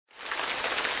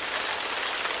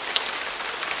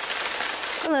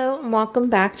Hello and welcome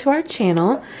back to our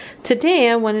channel. Today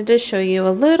I wanted to show you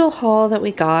a little haul that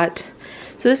we got.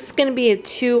 So this is going to be a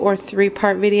 2 or 3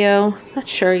 part video, not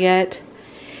sure yet,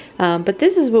 but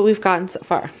this is what we've gotten so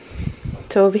far.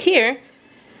 So over here,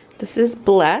 this is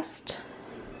Blessed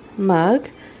mug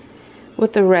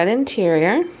with a red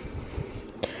interior,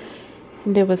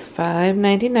 and it was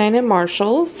 $5.99 at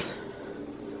Marshall's.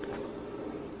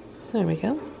 There we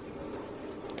go.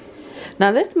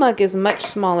 Now this mug is much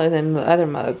smaller than the other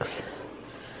mugs.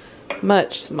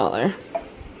 Much smaller.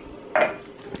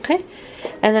 Okay.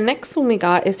 And the next one we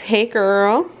got is Hey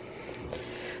Girl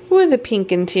with a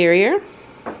pink interior.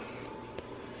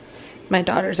 My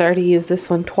daughter's already used this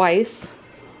one twice.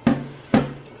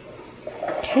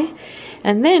 Okay.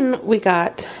 And then we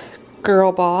got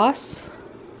Girl Boss.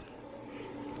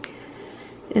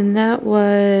 And that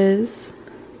was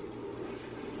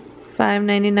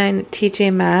 $5.99 at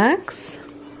TJ Maxx.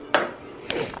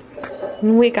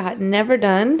 And we got Never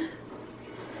Done,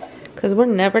 because we're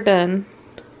never done.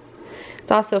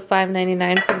 It's also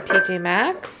 $5.99 from TJ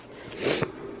Maxx.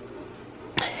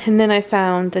 And then I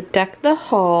found the Deck the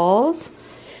Halls.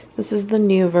 This is the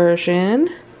new version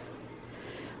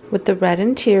with the red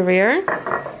interior.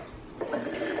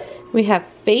 We have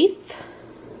Faith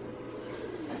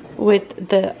with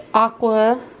the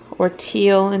aqua or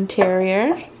teal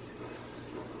interior.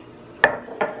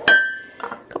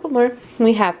 More.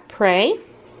 We have Pray.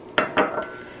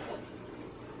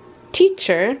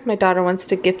 Teacher. My daughter wants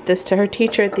to gift this to her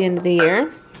teacher at the end of the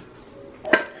year.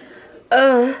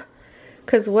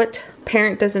 Because what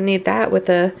parent doesn't need that with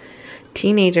a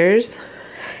teenagers?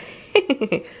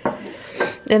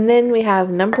 And then we have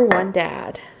Number One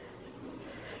Dad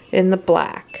in the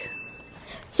black.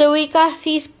 So we got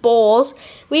these bowls.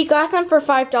 We got them for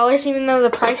 $5 even though the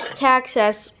price tag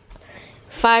says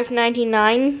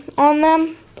 $5.99 on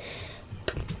them.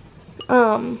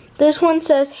 This one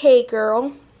says Hey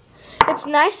Girl. It's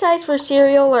nice size for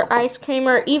cereal or ice cream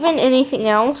or even anything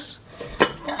else.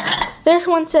 This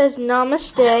one says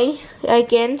Namaste.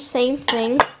 Again, same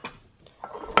thing.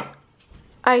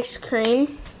 Ice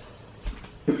cream.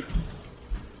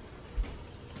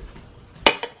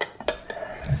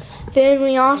 Then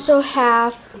we also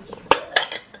have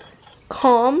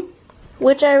Calm,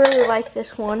 which I really like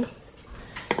this one.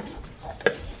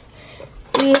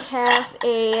 We have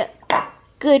a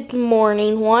Good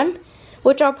Morning one,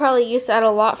 which I'll probably use that a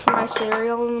lot for my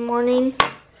cereal in the morning.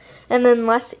 And then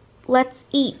Let's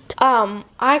Eat.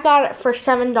 I got it for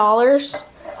 $7.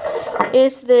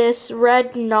 Is this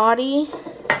red naughty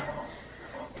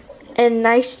and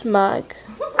nice mug.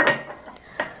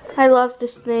 I love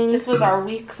this thing. This was our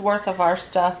week's worth of our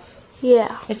stuff.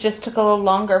 Yeah. It just took a little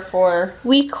longer for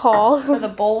week haul for the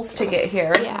bowls to get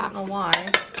here. Yeah. I don't know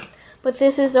why. But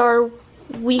this is our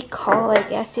week haul, I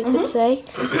guess you could say.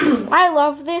 I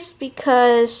love this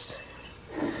because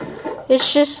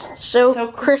it's just so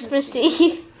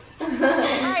Christmassy.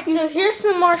 Alright, so here's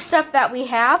some more stuff that we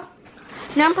have.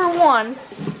 Number 1,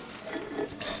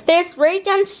 this Rae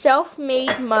Dunn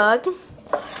self-made mug.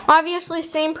 Obviously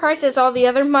same price as all the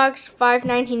other mugs,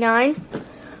 $5.99.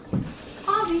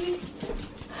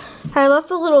 I love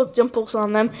the little dimples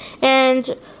on them,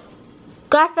 and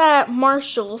got that at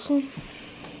Marshall's.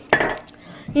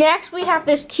 Next, we have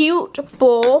this cute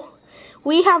bowl.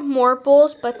 We have more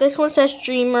bowls, but this one says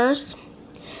Dreamers.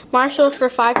 Marshall's for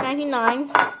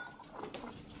 $5.99.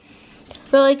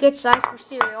 Really good size for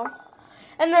cereal.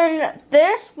 And then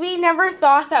this, we never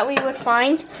thought that we would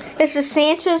find. It's a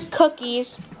Santa's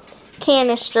Cookies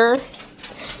canister.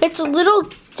 It's a little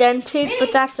dented,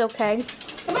 but that's okay.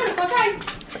 Come on, go outside.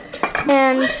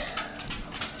 And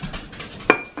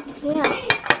yeah.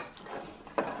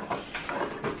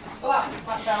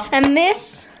 And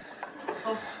this,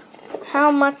 how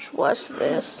much was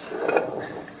this?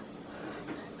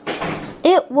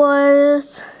 It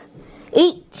was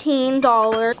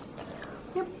 $18.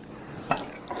 Yep.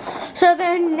 So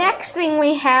the next thing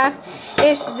we have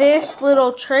is this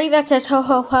little tray that says ho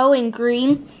ho ho in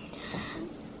green.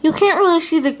 You can't really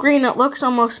see the green, it looks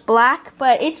almost black,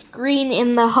 but it's green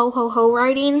in the ho ho ho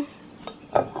writing.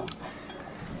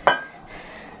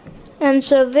 And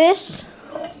so this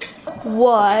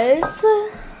was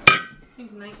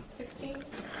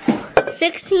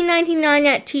 $16.99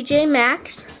 at TJ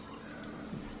Maxx.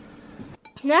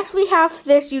 Next we have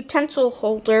this utensil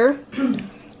holder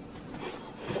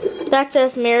that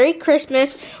says Merry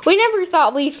Christmas. We never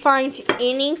thought we'd find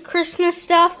any Christmas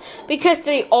stuff because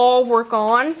they all were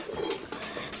gone.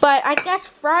 But I guess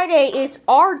Friday is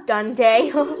our done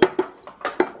day.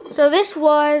 So this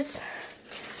was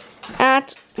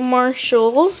at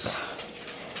Marshall's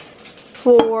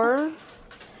for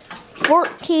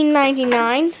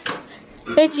 $14.99.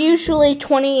 It's usually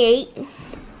 $28.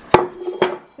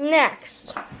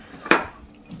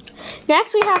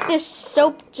 Next we have this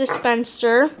soap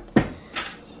dispenser.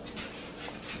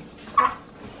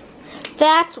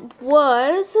 That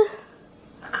was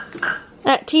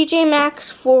at TJ Maxx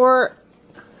for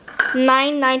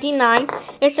 $9.99.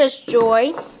 It says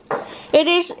Joy. It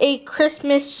is a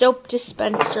Christmas soap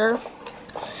dispenser,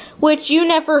 which you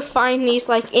never find these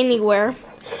like anywhere.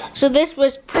 So this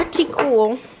was pretty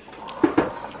cool.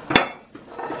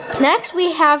 Next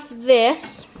we have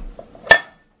this.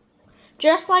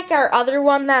 Just like our other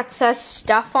one that says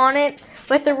stuff on it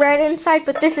with the red inside,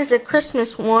 but this is a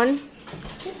Christmas one,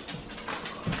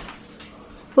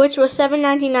 which was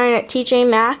 $7.99 at TJ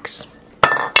Maxx.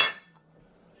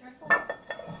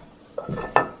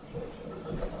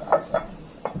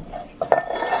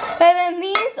 And then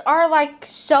these are like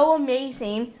so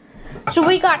amazing. So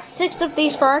we got 6 of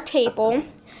these for our table.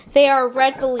 They are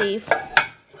Red Believe.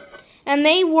 And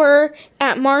they were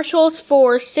at Marshall's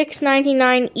for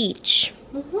 $6.99 each.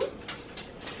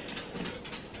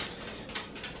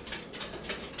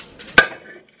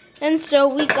 And so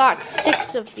we got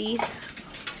 6 of these.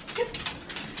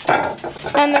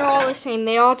 And they're all the same.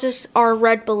 They all just are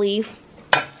Red Believe.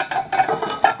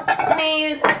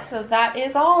 Hey, so that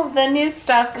is all of the new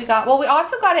stuff we got. Well, we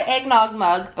also got an eggnog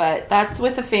mug, but that's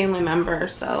with a family member,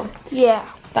 so. Yeah.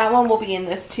 That one will be in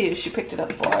this too. She picked it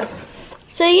up for us.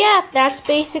 So yeah, that's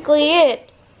basically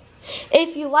it.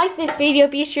 If you like this video,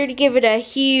 be sure to give it a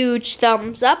huge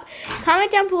thumbs up. Comment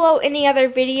down below any other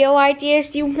video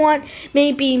ideas you want,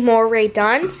 maybe more Rae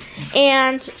Dunn,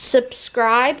 and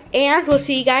subscribe, and we'll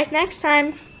see you guys next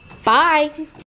time. Bye.